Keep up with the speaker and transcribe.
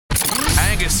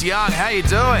Angus Young, how you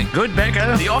doing? Good,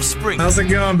 Becko. The Offspring. How's it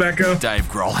going, Becko? Dave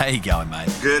Grohl, how you going, mate?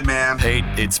 Good, man. Pete,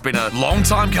 it's been a long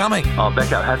time coming. Oh,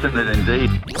 Becko, hasn't it indeed?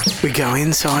 We go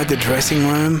inside the dressing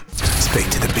room, speak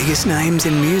to the biggest names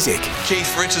in music,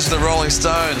 Keith Richards, the Rolling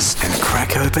Stones. and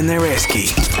crack open their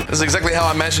esky. This is exactly how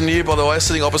I imagined you, by the way,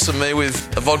 sitting opposite me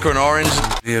with a vodka and orange.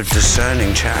 You're a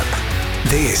discerning chap.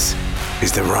 This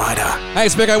is The Rider. Hey,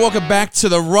 it's Becko. Welcome back to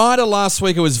The Rider. Last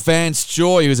week it was Vance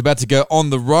Joy. He was about to go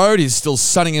on the road. He's still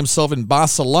sunning himself in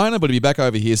Barcelona, but he'll be back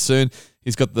over here soon.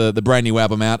 He's got the brand new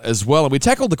album out as well. And we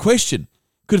tackled the question,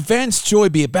 could Vance Joy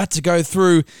be about to go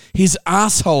through his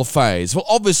asshole phase? Well,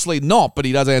 obviously not, but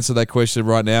he does answer that question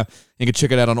right now. You can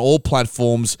check it out on all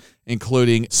platforms,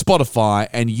 including Spotify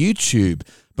and YouTube.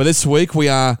 But this week we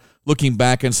are looking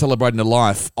back and celebrating the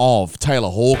life of Taylor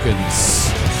Hawkins.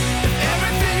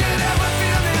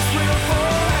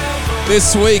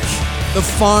 This week, the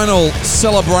final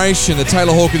celebration, the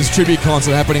Taylor Hawkins tribute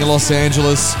concert happening in Los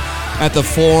Angeles at the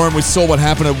Forum. We saw what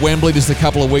happened at Wembley just a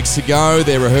couple of weeks ago.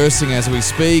 They're rehearsing as we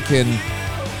speak, and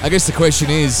I guess the question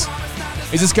is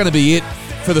this going to be it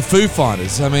for the Foo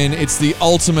Fighters? I mean, it's the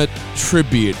ultimate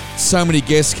tribute. So many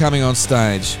guests coming on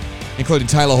stage, including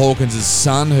Taylor Hawkins'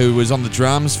 son, who was on the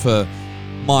drums for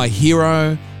My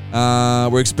Hero.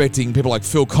 We're expecting people like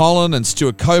Phil Collins and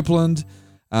Stuart Copeland,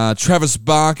 Travis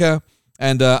Barker,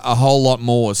 and a whole lot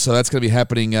more. So that's going to be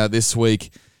happening this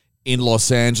week in Los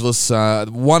Angeles.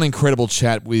 One incredible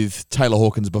chat with Taylor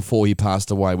Hawkins before he passed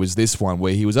away was this one,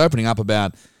 where he was opening up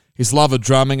about his love of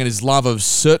drumming and his love of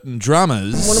certain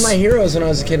drummers. One of my heroes when I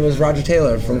was a kid was Roger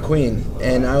Taylor from Queen,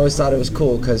 and I always thought it was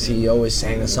cool because he always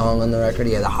sang a song on the record.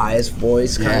 He had the highest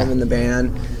voice kind of in the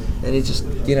band, and he just,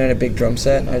 had a big drum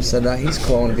set. I just said, he's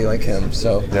cool, I want to be like him.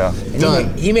 So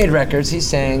and he made records, he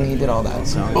sang, he did all that.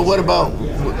 So. But what about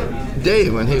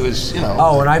Dave when he was, when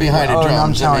I behind the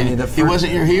drums? I'm telling you, he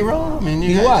wasn't your hero? I mean,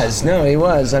 he was. No, he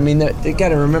was. I mean, they got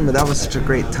to remember that was such a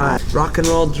great time. Rock and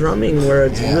roll drumming, where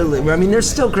it's really. I mean, there's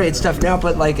still great stuff now,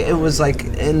 but it was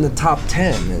in the top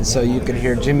 10, and so you could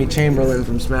hear Jimmy Chamberlain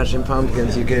from Smashing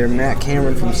Pumpkins, you could hear Matt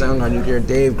Cameron from Soundgarden, you could hear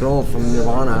Dave Grohl from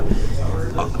Nirvana,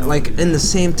 in the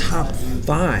same top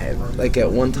 5,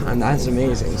 at one time. That's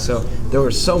amazing. So there were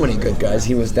so many good guys.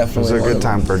 He was definitely. It was a good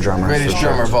time for a drummer. Greatest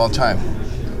drummer of all time.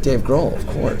 Dave Grohl, of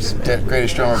course.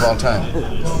 Greatest drummer of all time.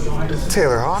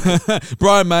 Taylor Hawkins.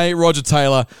 Brian May, Roger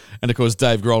Taylor, and of course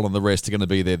Dave Grohl and the rest are going to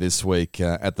be there this week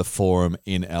at the Forum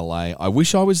in LA. I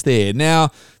wish I was there. Now,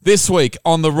 this week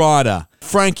on The Rider,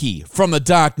 Frankie from The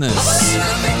Darkness.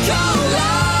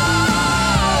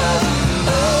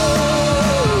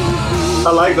 I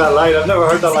like that line. I've never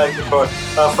heard that line before.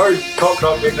 I've heard cock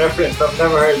rock being referenced, but I've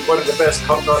never heard one of the best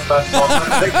cock rock bands.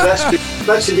 I think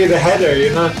that should be the header,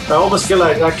 I almost feel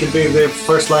like that could be the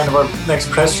first line of our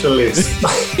next press release.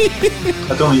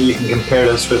 I don't think you can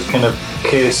compare this with kind of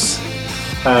Kiss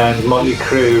and Motley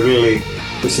Crue, really.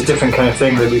 It's a different kind of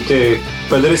thing that we do.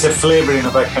 But there is a flavouring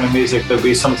of that kind of music that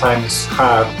we sometimes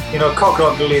have. Cock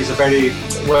rock really is a very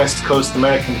West Coast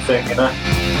American thing,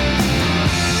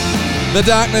 The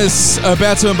Darkness are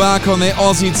about to embark on their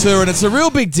Aussie tour, and it's a real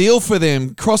big deal for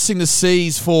them, crossing the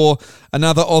seas for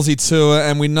another Aussie tour,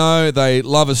 and we know they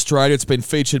love Australia. It's been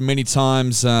featured many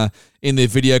times in their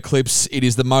video clips. It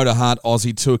is the Motorheart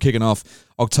Aussie tour kicking off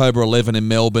October 11 in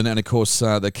Melbourne, and of course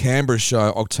the Canberra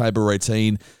show October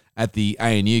 18 at the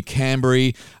ANU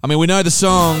Canberra. I mean, we know the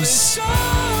songs.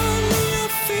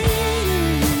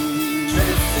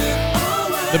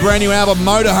 The brand new album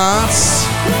Motorheart.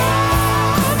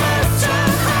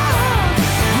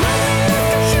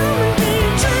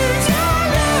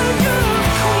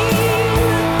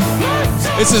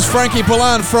 This is Frankie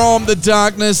Poullain from The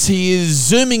Darkness. He is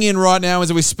zooming in right now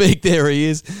as we speak. There he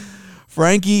is.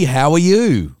 Frankie, how are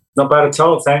you? Not bad at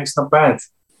all, thanks. Not bad.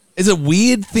 Is it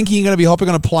weird thinking you're going to be hopping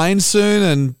on a plane soon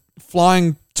and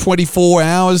flying 24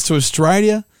 hours to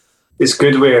Australia? It's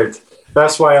good weird.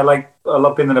 That's why I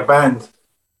love being in a band,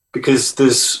 because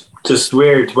there's just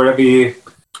weird wherever you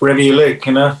look,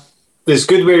 There's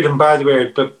good weird and bad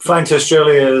weird, but flying to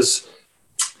Australia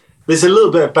there's a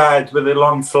little bit of bad with the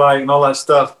long flight and all that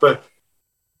stuff, but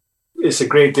it's a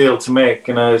great deal to make,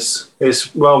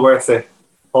 it's well worth it,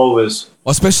 always.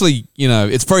 Well, especially,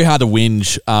 it's very hard to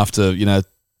whinge after,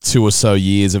 2 or so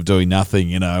years of doing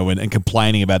nothing, and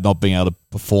complaining about not being able to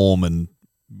perform and,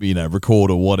 record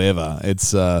or whatever.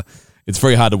 It's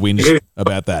very hard to whinge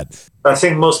about that. I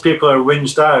think most people are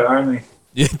whinged out, aren't they?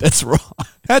 Yeah, that's right.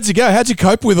 How'd you go? How'd you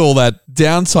cope with all that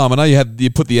downtime? I know you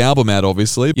put the album out,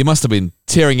 obviously. You must have been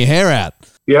tearing your hair out.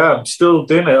 Yeah, I'm still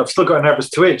doing it. I've still got a nervous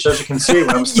twitch, as you can see,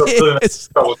 when I'm still doing it.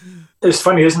 It's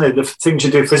funny, isn't it? The things you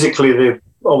do physically, they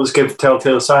always give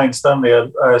telltale signs, don't they,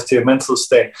 as to your mental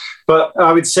state. But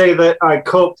I would say that I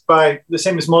coped by, the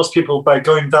same as most people, by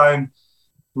going down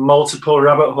multiple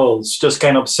rabbit holes, just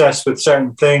getting obsessed with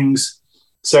certain things,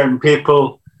 certain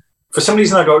people. For some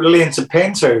reason, I got really into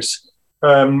painters.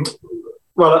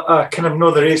 Well, I kind of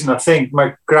know the reason, I think.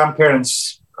 My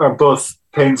grandparents are both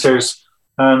painters,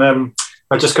 and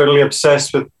I just got really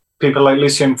obsessed with people like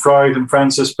Lucian Freud and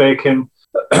Francis Bacon.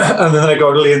 And then I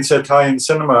got really into Italian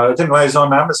cinema. I didn't realize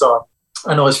on Amazon.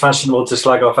 I know it's fashionable to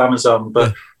slag off Amazon,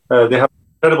 but they have an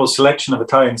incredible selection of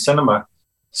Italian cinema,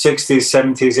 60s,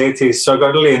 70s, 80s. So I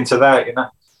got really into that, you know.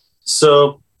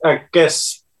 So I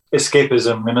guess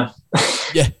escapism, you know.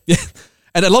 Yeah.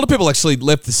 And a lot of people actually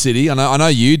left the city. I know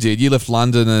you did. You left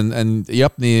London and you're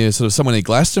up near sort of somewhere near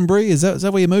Glastonbury. Is that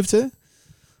where you moved to?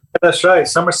 That's right,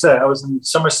 Somerset. I was in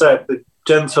Somerset, the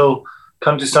gentle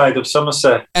countryside of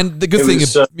Somerset. And the good thing,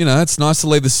 it's nice to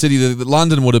leave the city.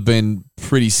 London would have been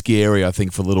pretty scary, I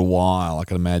think, for a little while, I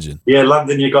can imagine. Yeah,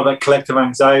 London, you got that collective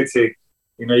anxiety.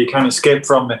 You know, you can't escape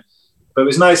from it. But it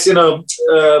was nice, living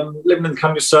in the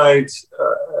countryside.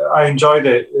 I enjoyed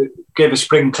it. It gave a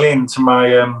spring clean to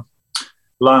my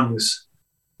lungs,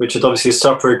 which had obviously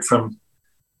suffered from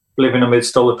living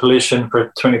amidst all the pollution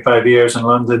for 25 years in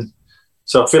London.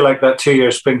 So I feel like that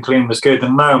 2-year spring clean was good.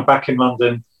 And now I'm back in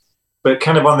London, but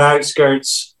kind of on the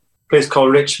outskirts, a place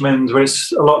called Richmond, where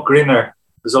it's a lot greener.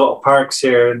 There's a lot of parks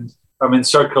here, and I'm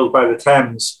encircled by the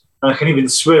Thames. And I can even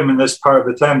swim in this part of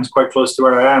the Thames quite close to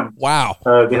where I am. Wow.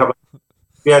 They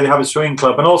have a swimming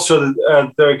club. And also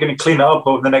they're going to clean it up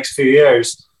over the next few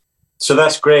years. So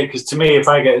that's great, because to me, if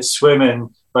I get a swim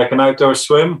in, like an outdoor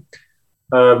swim,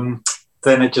 then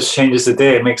it just changes the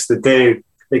day. It makes the day...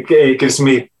 It gives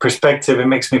me perspective. It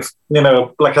makes me,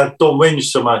 like I don't whinge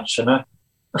so much, you know.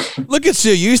 Look at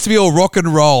you. You used to be all rock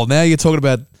and roll. Now you're talking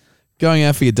about going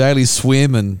out for your daily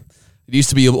swim, and it used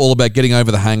to be all about getting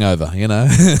over the hangover, you know.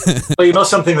 Well, you know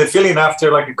something, the feeling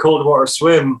after like a cold water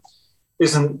swim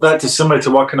isn't that dissimilar to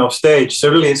walking off stage.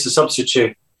 So really it's a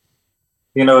substitute.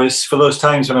 You know, it's for those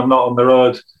times when I'm not on the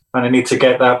road and I need to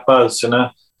get that buzz, you know,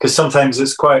 because sometimes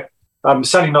I'm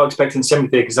certainly not expecting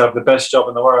sympathy because I have the best job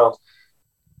in the world.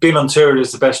 Being on tour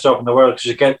is the best job in the world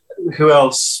because who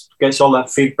else gets all that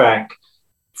feedback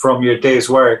from your day's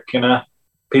work, you know,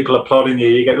 people applauding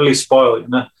you get really spoiled, you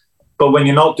know. But when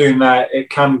you're not doing that,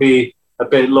 it can be a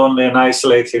bit lonely and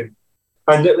isolating.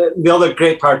 And the other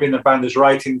great part being the band is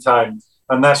writing time.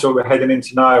 And that's what we're heading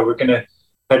into now. We're going to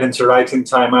head into writing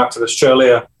time after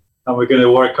Australia, and we're going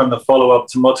to work on the follow-up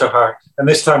to Motorheart. And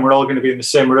this time we're all going to be in the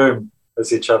same room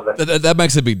as each other. That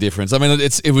makes a big difference. I mean,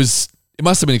 it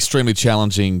must have been extremely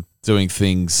challenging doing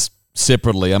things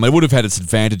separately. I mean, it would have had its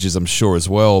advantages, I'm sure, as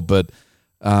well, but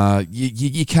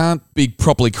you can't be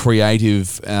properly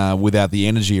creative without the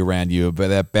energy around you,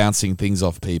 without bouncing things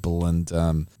off people, and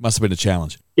must have been a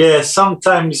challenge. Yeah,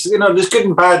 sometimes, there's good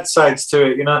and bad sides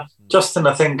to it, you know. Justin,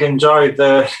 I think, enjoyed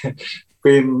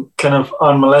being kind of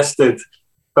unmolested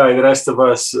by the rest of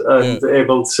us and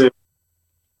able to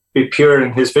be pure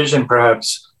in his vision,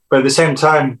 perhaps. But at the same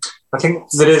time, I think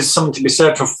there is something to be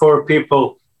said for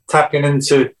people tapping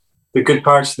into the good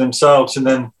parts of themselves, and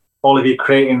then all of you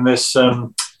creating this,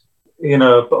 all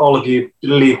of you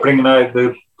really bringing out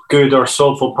the good or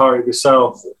soulful part of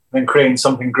yourself and creating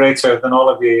something greater than all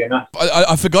of you, you know.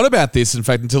 I forgot about this, in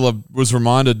fact, until I was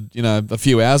reminded, a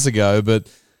few hours ago, but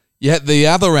you had the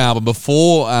other album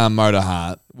before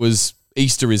Motorheart was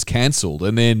Easter is Cancelled,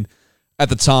 and then at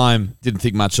the time, didn't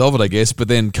think much of it, I guess, but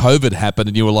then COVID happened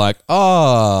and you were like,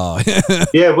 oh.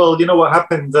 Yeah, well, you know what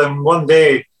happened? One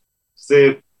day,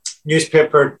 the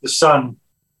newspaper, The Sun,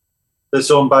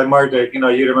 that's owned by Murdoch,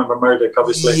 you remember Murdoch,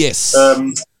 obviously. Yes.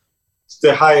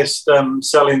 The highest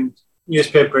selling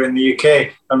newspaper in the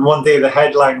UK. And one day the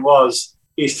headline was,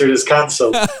 Easter is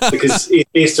cancelled, because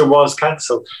Easter was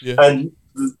cancelled. Yeah. And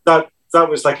that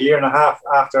was like a year and a half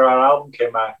after our album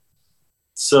came out.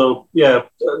 So, yeah,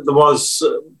 there was...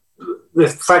 the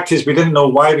fact is we didn't know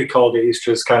why we called it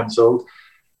Easter is cancelled.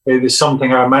 It was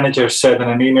something our manager said in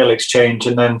an email exchange,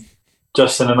 and then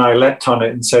Justin and I leapt on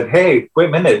it and said, hey, wait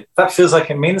a minute, that feels like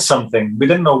it means something. We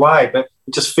didn't know why, but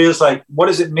it just feels like, what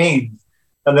does it mean?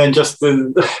 And then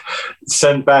Justin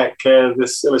sent back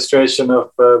this illustration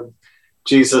of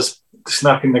Jesus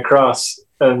snapping the cross.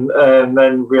 And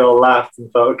then we all laughed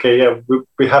and thought, okay, yeah,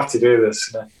 we have to do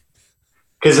this.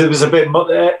 Because it was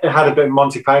it had a bit of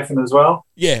Monty Python as well.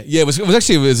 Yeah, it was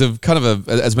a kind of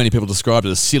as many people described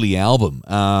it, a silly album.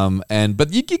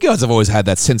 But you guys have always had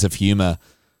that sense of humor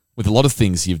with a lot of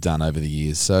things you've done over the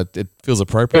years. So it feels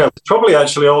appropriate. Yeah, it's probably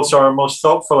actually also our most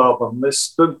thoughtful album.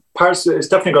 It's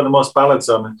definitely got the most ballads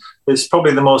on it. It's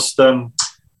probably the most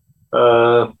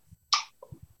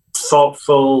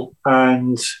thoughtful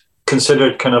and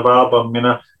considered kind of album,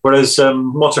 Whereas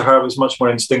Motorheart was much more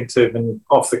instinctive and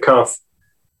off the cuff,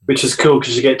 which is cool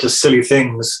because you get just silly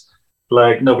things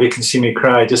like Nobody Can See Me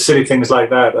Cry, just silly things like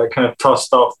that kind of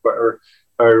tossed off but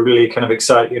are really kind of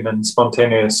exciting and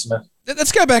spontaneous.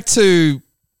 Let's go back to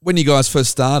when you guys first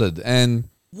started, and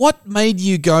what made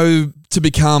you go to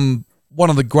become one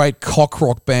of the great cock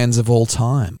rock bands of all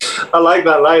time? I like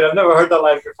that line. I've never heard that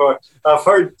line before. I've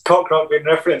heard cock rock being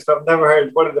referenced, but I've never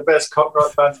heard one of the best cock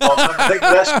rock bands of all time. I think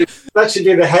that should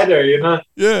be the header,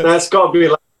 Yeah. That's got to be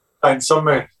a line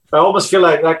somewhere. I almost feel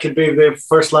like that could be the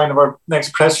first line of our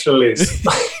next press release.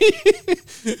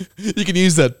 You can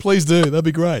use that. Please do. That'd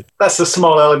be great. That's a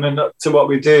small element to what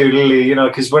we do, really,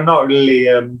 because we're not really,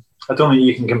 I don't think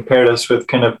you can compare us with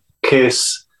kind of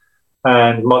Kiss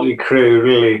and Motley Crue,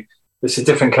 really. It's a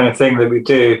different kind of thing that we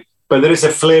do. But there is a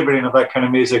flavouring of that kind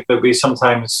of music that we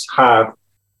sometimes have.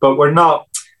 But we're not,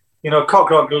 cock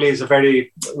rock really is a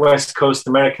very West Coast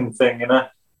American thing,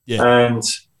 Yeah. And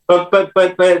but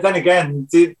then again,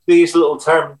 these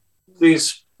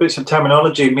bits of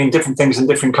terminology mean different things in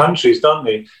different countries, don't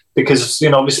they? Because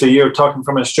obviously you're talking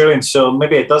from an Australian, so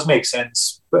maybe it does make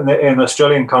sense in an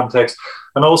Australian context.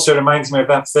 And also it reminds me of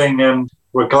that thing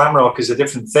where glam rock is a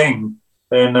different thing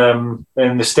in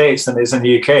the States than it is in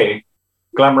the UK.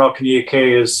 Glam rock in the UK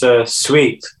is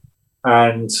Sweet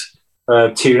and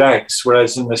T-Rex,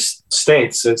 whereas in the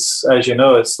States, it's, as you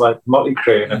know, it's like Motley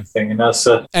Crue and everything. And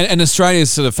Australia is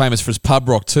sort of famous for its pub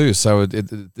rock too, so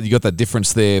you got that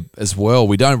difference there as well.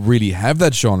 We don't really have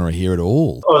that genre here at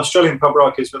all. Oh, Australian pub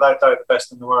rock is without doubt the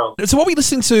best in the world. So what were you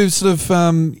listening to sort of,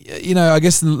 I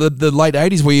guess in the late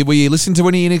 80s? Were you listening to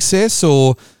any In Excess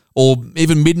or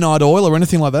even Midnight Oil or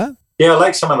anything like that? Yeah, I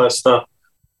like some of that stuff.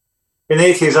 In the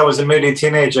 80s, I was a moody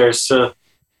teenager, so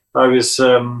I was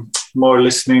more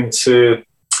listening to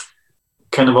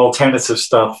kind of alternative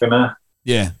stuff,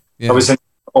 Yeah. I was in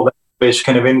all that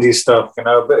kind of indie stuff,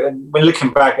 But when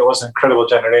looking back, it was an incredible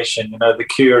generation, The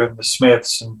Cure and the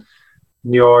Smiths and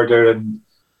New Order and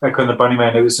Echo and the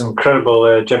Bunnymen. It was an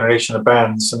incredible generation of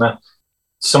bands and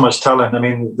so much talent. I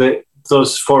mean,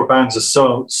 those four bands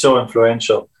are so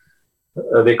influential.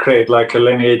 They created like a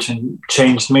lineage and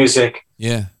changed music.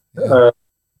 Yeah.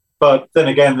 But then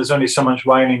again, there's only so much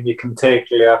whining you can take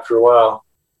really after a while.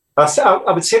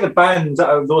 I would say the band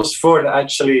out of those four that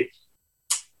actually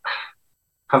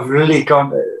have really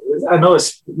gone. I know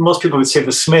most people would say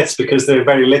the Smiths because they're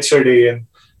very literary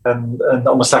and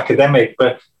almost academic,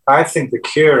 but I think the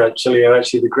Cure actually are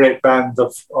the great band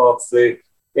of the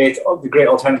great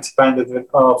alternative band of the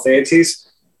 80s,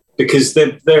 because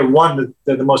they're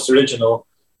the most original.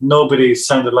 Nobody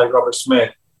sounded like Robert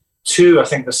Smith. Two, I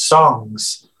think the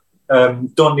songs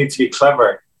don't need to be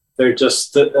clever. They're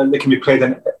just they can be played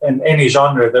in any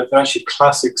genre. They're actually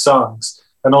classic songs,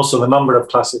 and also the number of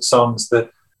classic songs that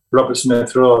Robert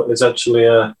Smith wrote is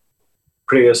actually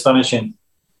pretty astonishing.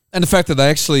 And the fact that they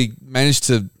actually managed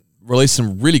to release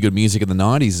some really good music in the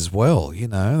 90s as well,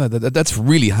 that's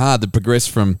really hard to progress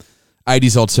from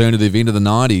 80s alternative into the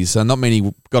 90s. Not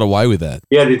many got away with that.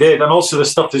 Yeah, they did. And also the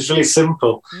stuff is really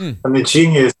simple. And the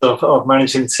genius of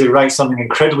managing to write something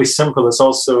incredibly simple is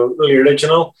also really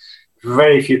original.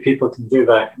 Very few people can do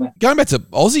that. Going back to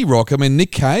Aussie rock, I mean,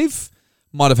 Nick Cave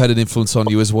might have had an influence on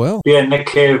you as well. Yeah, Nick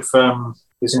Cave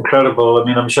is incredible. I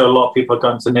mean, I'm sure a lot of people have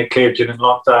gone to Nick Cave during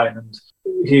lockdown, and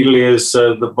he really is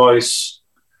the voice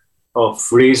of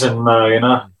reason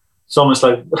now, It's almost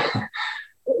like,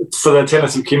 for the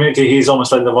alternative community, he's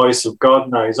almost like the voice of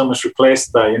God now. He's almost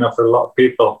replaced that, for a lot of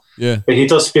people. Yeah. But he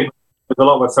does speak with a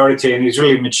lot of authority, and he's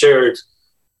really matured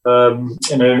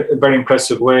in a very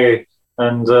impressive way.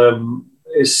 And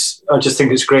I just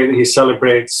think it's great that he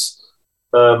celebrates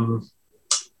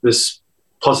this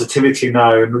positivity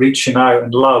now and reaching out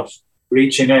and love,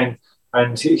 reaching in.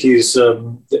 And he's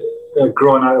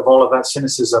grown out of all of that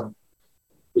cynicism,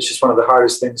 which is one of the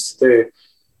hardest things to do.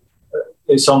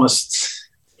 It's almost,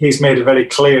 he's made it very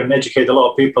clear and educated a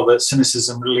lot of people that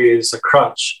cynicism really is a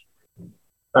crutch.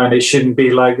 And it shouldn't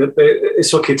be like,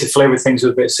 it's okay to flavour things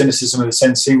with a bit of cynicism and a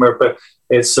sense of humour, but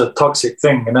it's a toxic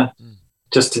thing,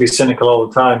 just to be cynical all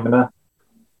the time,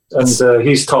 And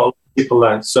he's taught people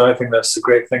that, so I think that's a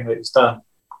great thing that he's done.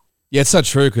 Yeah, it's so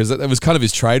true, because that was kind of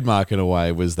his trademark in a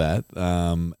way, was that.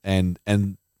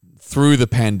 And through the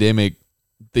pandemic,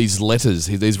 these letters,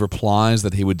 these replies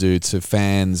that he would do to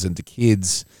fans and to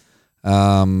kids,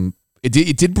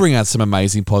 it did bring out some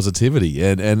amazing positivity.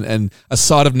 And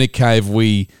aside of Nick Cave,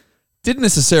 we didn't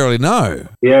necessarily know.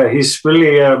 Yeah, he's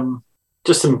really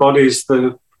just embodies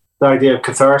the idea of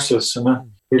catharsis, you know.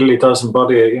 He really does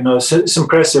embody it, you know. It's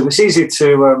impressive. It's easy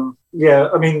to,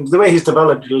 I mean, the way he's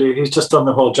developed, really, he's just done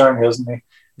the whole journey, hasn't he?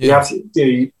 Yeah. You have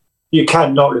to, you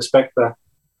can't not respect that.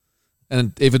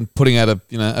 And even putting out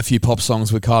a few pop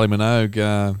songs with Kylie Minogue,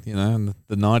 in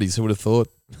the 90s, who would have thought?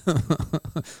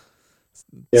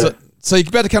 Yeah. So you're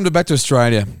about to come back to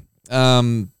Australia.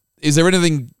 Is there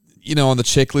anything, on the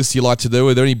checklist you like to do?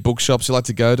 Are there any bookshops you like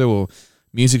to go to, or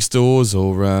music stores,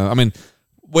 or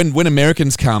when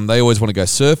Americans come, they always want to go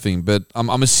surfing, but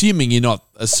I'm assuming you're not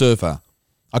a surfer.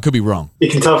 I could be wrong. You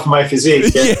can tell from my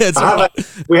physique. Yeah.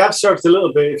 We have surfed a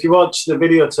little bit. If you watch the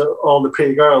video to All the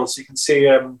Pretty Girls, you can see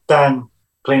Dan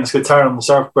playing his guitar on the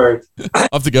surfboard. I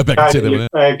have to go back and see that.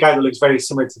 A guy that looks very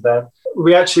similar to Dan.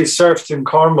 We actually surfed in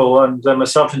Cornwall, and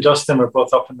myself and Justin were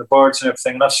both up on the boards and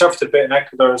everything. And I've surfed a bit in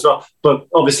Ecuador as well. But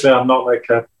obviously, I'm not going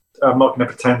to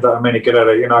pretend that I'm any good at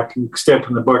it. I can stay up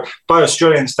on the board. By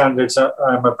Australian standards,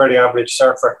 I'm a very average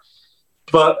surfer.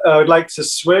 But I would like to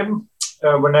swim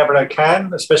whenever I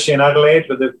can, especially in Adelaide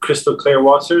with the crystal clear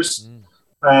waters.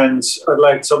 And I'd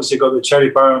like to obviously go to the Cherry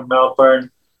Bar in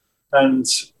Melbourne and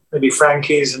maybe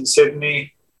Frankie's in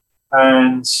Sydney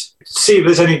and see if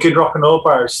there's any good rock and roll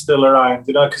bars still around,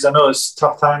 because I know it's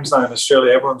tough times now in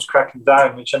Australia. Everyone's cracking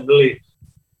down, which I'm really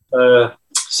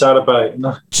sad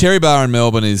about. Cherry Bar in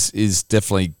Melbourne is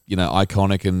definitely,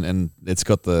 iconic, and it's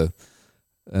got the,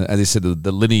 as I said,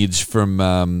 the lineage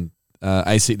from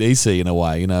AC/DC in a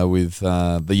way, with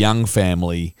the Young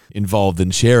family involved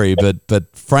in Cherry,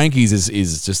 but Frankie's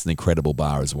is just an incredible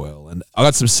bar as well. And I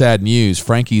got some sad news.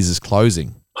 Frankie's is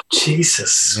closing.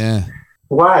 Jesus. Yeah.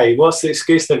 Why? What's the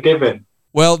excuse they're giving?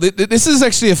 Well, this is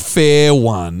actually a fair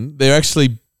one. They're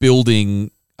actually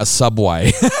building a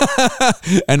subway,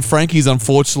 and Frankie's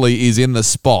unfortunately is in the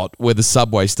spot where the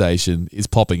subway station is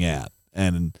popping out.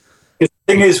 And the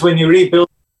thing is, when you rebuild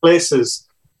places,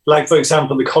 like, for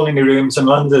example, the Colony Rooms in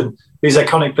London, these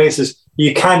iconic places,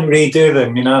 you can't redo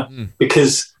them,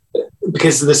 because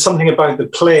there's something about the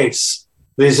place.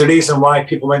 There's a reason why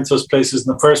people went to those places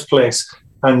in the first place.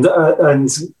 And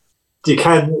you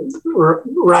can't,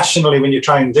 rationally, when you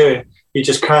try and do it, you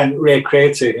just can't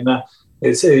recreate it,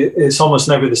 It's almost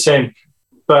never the same.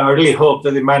 But I really hope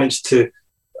that they manage to.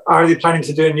 Are they planning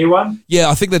to do a new one? Yeah,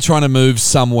 I think they're trying to move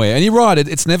somewhere. And you're right,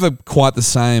 it's never quite the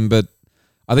same, but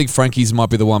I think Frankie's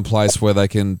might be the one place where they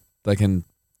can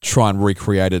try and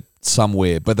recreate it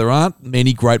somewhere. But there aren't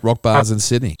many great rock bars in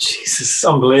Sydney. Jesus, it's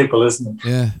unbelievable, isn't it?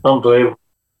 Yeah. Unbelievable.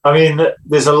 I mean,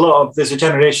 there's a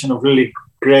generation of really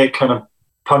great kind of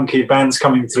punky bands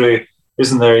coming through,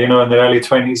 isn't there, in their early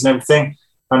 20s and everything.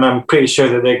 And I'm pretty sure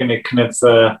that they're going to kind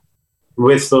of,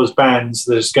 with those bands,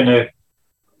 there's going to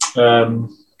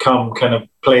come kind of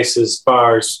places,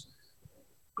 bars,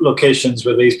 locations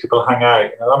where these people hang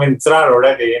out. I mean, there are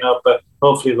already, but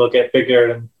hopefully they'll get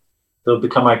bigger and they'll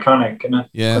become iconic,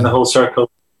 Yeah. And the whole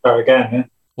circle start again, yeah.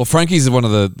 Well, Frankie's is one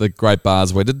of the great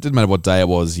bars where it didn't matter what day it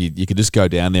was, you could just go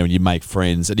down there and you make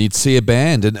friends and you'd see a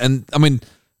band. And I mean,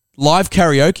 live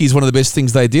karaoke is one of the best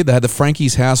things they did. They had the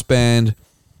Frankie's house band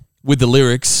with the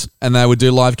lyrics and they would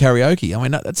do live karaoke. I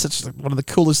mean, that's such one of the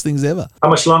coolest things ever. How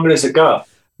much longer has it got?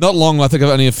 Not long, I think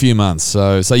only a few months.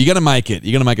 So you're going to make it.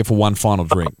 You're going to make it for one final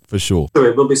drink, for sure.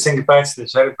 We'll be singing back to the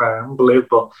Cherry Bar.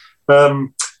 Unbelievable. But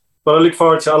I look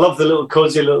forward to. I love the little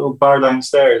cozy little bar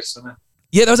downstairs.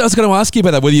 Yeah, I was going to ask you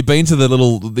about that. Whether you've been to the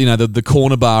little, the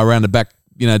corner bar around the back,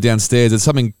 downstairs. There's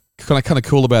something kind of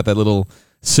cool about that little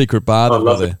secret bar. I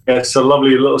love it. Yeah, it's a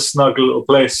lovely little snug little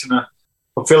place.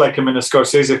 I feel like I'm in a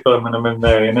Scorsese film when I'm in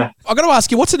there. I've got to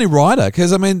ask you, what's a new rider?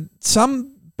 Because I mean,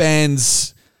 some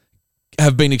bands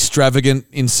have been extravagant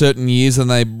in certain years and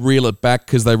they reel it back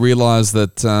because they realise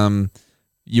that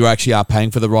you actually are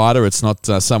paying for the rider. It's not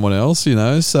someone else,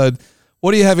 So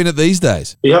what are you having it these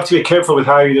days? You have to be careful with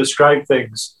how you describe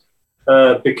things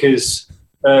because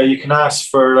you can ask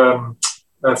for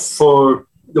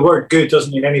the word good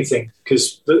doesn't mean anything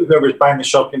because whoever's buying the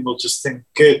shopping will just think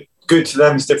good. Good to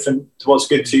them is different to what's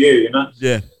good to you,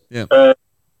 Yeah.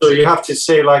 So you have to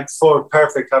say like 4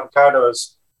 perfect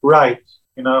avocados ripe,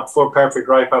 4 perfect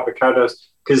ripe avocados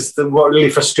because what really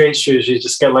frustrates you is you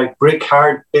just get like brick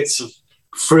hard bits of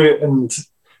fruit and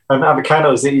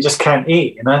avocados that you just can't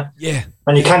eat, Yeah.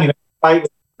 And you can't even fight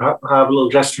with them, have a little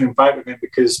dressing room fight with them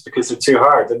because they're too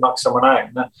hard. They knock someone out.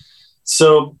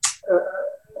 So,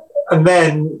 and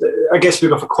then I guess we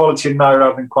go for quality now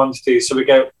rather than quantity. So we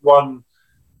get 1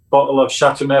 bottle of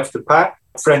Chateauneuf de Pape,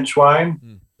 French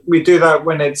wine. We do that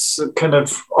when it's kind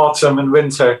of autumn and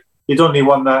winter. You don't need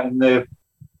want that in the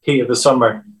heat of the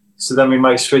summer. So then we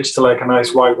might switch to like a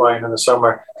nice white wine in the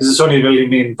summer, because it's only really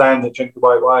me and Dan that drink the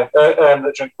white wine.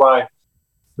 That drink wine.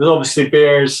 There's obviously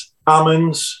beers,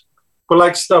 almonds, but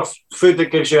like food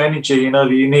that gives you energy.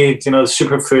 That you need.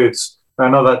 Superfoods. I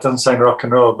know that doesn't sound rock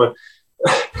and roll, but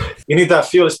you need that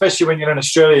fuel, especially when you're in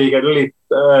Australia. You get really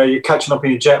you're catching up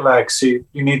in your jet lag, so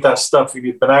you need that stuff. You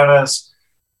need bananas,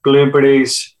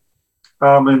 blueberries,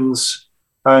 almonds,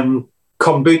 and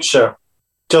kombucha.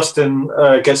 Justin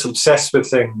gets obsessed with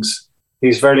things.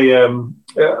 He's very, I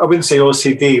wouldn't say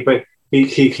OCD, but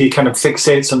he kind of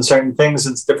fixates on certain things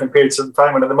in different periods of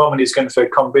time. And at the moment, he's going through a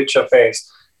kombucha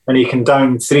phase, and he can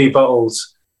down 3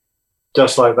 bottles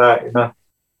just like that,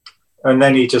 And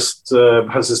then he just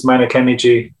has this manic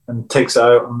energy and takes it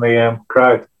out on the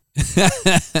crowd.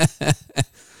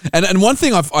 and one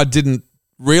thing I didn't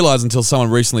realize until someone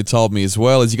recently told me as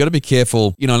well is you got to be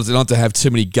careful, not to have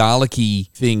too many garlicky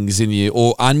things in you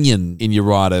or onion in your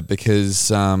rider,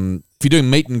 because if you're doing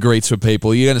meet and greets with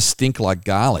people, you're going to stink like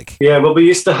garlic. Yeah, well, we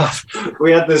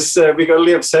had this, we got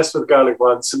really obsessed with garlic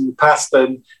once and pasta.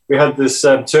 And we had this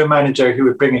tour manager who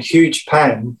would bring a huge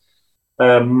pan.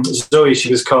 Zoe, she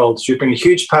was called. She would bring a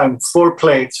huge pan, 4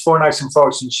 plates, 4 knives and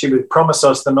forks, and she would promise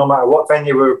us that no matter what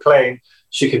venue we were playing,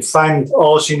 she could find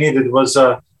all she needed was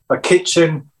a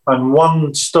kitchen and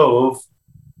 1 stove,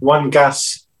 1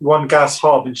 gas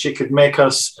hob, and she could make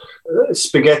us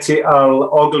spaghetti al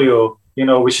olio,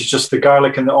 which is just the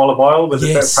garlic and the olive oil with a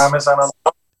bit of parmesan on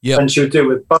top. Yep. And she would do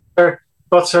it with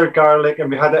butter, garlic, and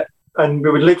we had it, and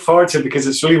we would look forward to it because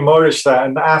it's really Moorish that.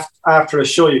 And after a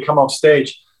show, you come off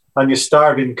stage and you're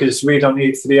starving because we don't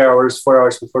eat 3 hours, 4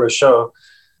 hours before a show,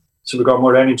 so we got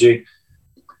more energy.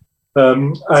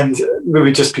 And we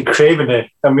would just be craving it,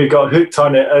 and we got hooked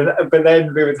on it. But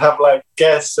then we would have like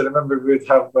guests, and I remember we would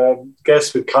have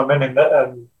guests would come in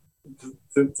and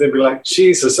they'd be like,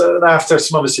 Jesus. And after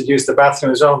some of us had used the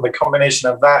bathroom as well, the combination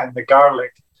of that and the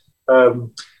garlic,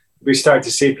 we started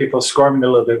to see people squirming a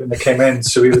little bit when they came in.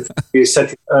 So we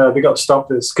said, we got to stop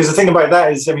this. Because the thing about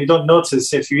that is, you don't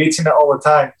notice. If you're eating it all the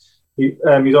time,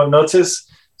 you don't notice.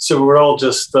 So we're all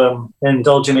just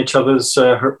indulging each other's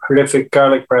horrific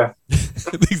garlic breath.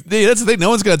 Yeah, that's the thing. No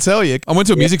one's going to tell you. I went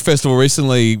to a music festival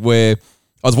recently where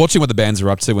I was watching what the bands were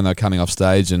up to when they were coming off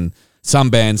stage, and some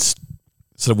bands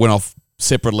sort of went off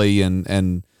separately,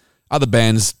 and other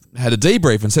bands had a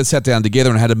debrief and sat down together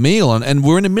and had a meal. And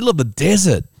we're in the middle of the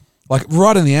desert, like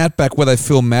right in the outback where they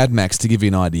film Mad Max, to give you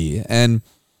an idea. And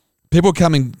people were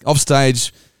coming off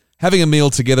stage, having a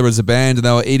meal together as a band, and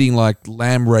they were eating like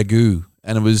lamb ragu.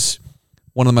 And it was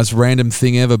one of the most random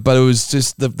thing ever, but it was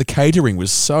just the catering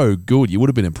was so good. You would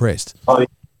have been impressed. Oh,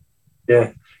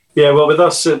 yeah. Yeah, well, with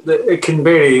us, it can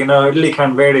vary, it really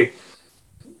can vary.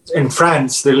 In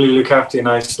France, they really look after you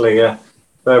nicely, yeah.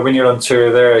 When you're on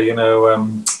tour there,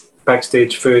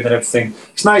 backstage food and everything.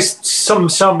 It's nice. Some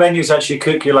venues actually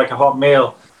cook you like a hot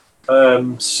meal.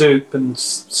 Soup and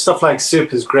stuff like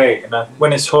soup is great,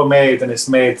 when it's homemade and it's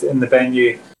made in the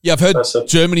venue. Yeah, I've heard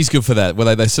Germany's good for that,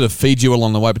 where they sort of feed you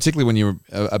along the way, particularly when you're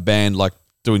a band like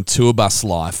doing tour bus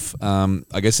life.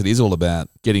 I guess it is all about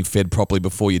getting fed properly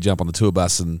before you jump on the tour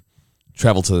bus and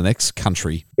travel to the next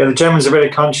country. Yeah, the Germans are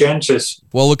very conscientious.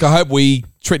 Well, look, I hope we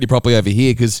treat you properly over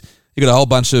here, because you've got a whole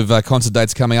bunch of concert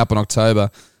dates coming up in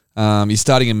October. You're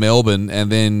starting in Melbourne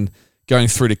and then going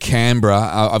through to Canberra.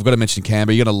 I've got to mention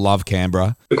Canberra. You're going to love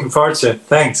Canberra. Looking forward to it.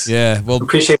 Thanks. Yeah, well,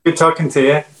 appreciate good talking to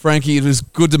you. Frankie, it was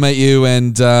good to meet you,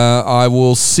 and I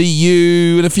will see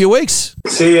you in a few weeks.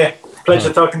 See you.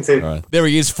 Pleasure talking to you. All right. There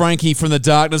he is, Frankie from the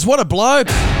Darkness. What a bloke.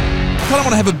 I kind of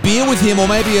want to have a beer with him, or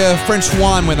maybe a French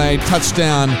wine when they touch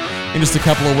down in just a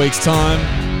couple of weeks' time.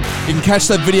 You can catch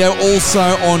that video also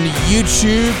on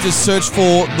YouTube. Just search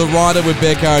for The Rider with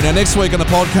Becko. Now, next week on the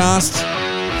podcast,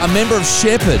 a member of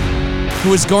Shepherd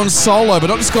who has gone solo, but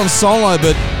not just gone solo,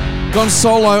 but gone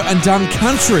solo and done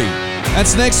country.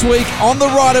 That's next week on The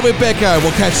Rider with Becko.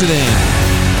 We'll catch you then.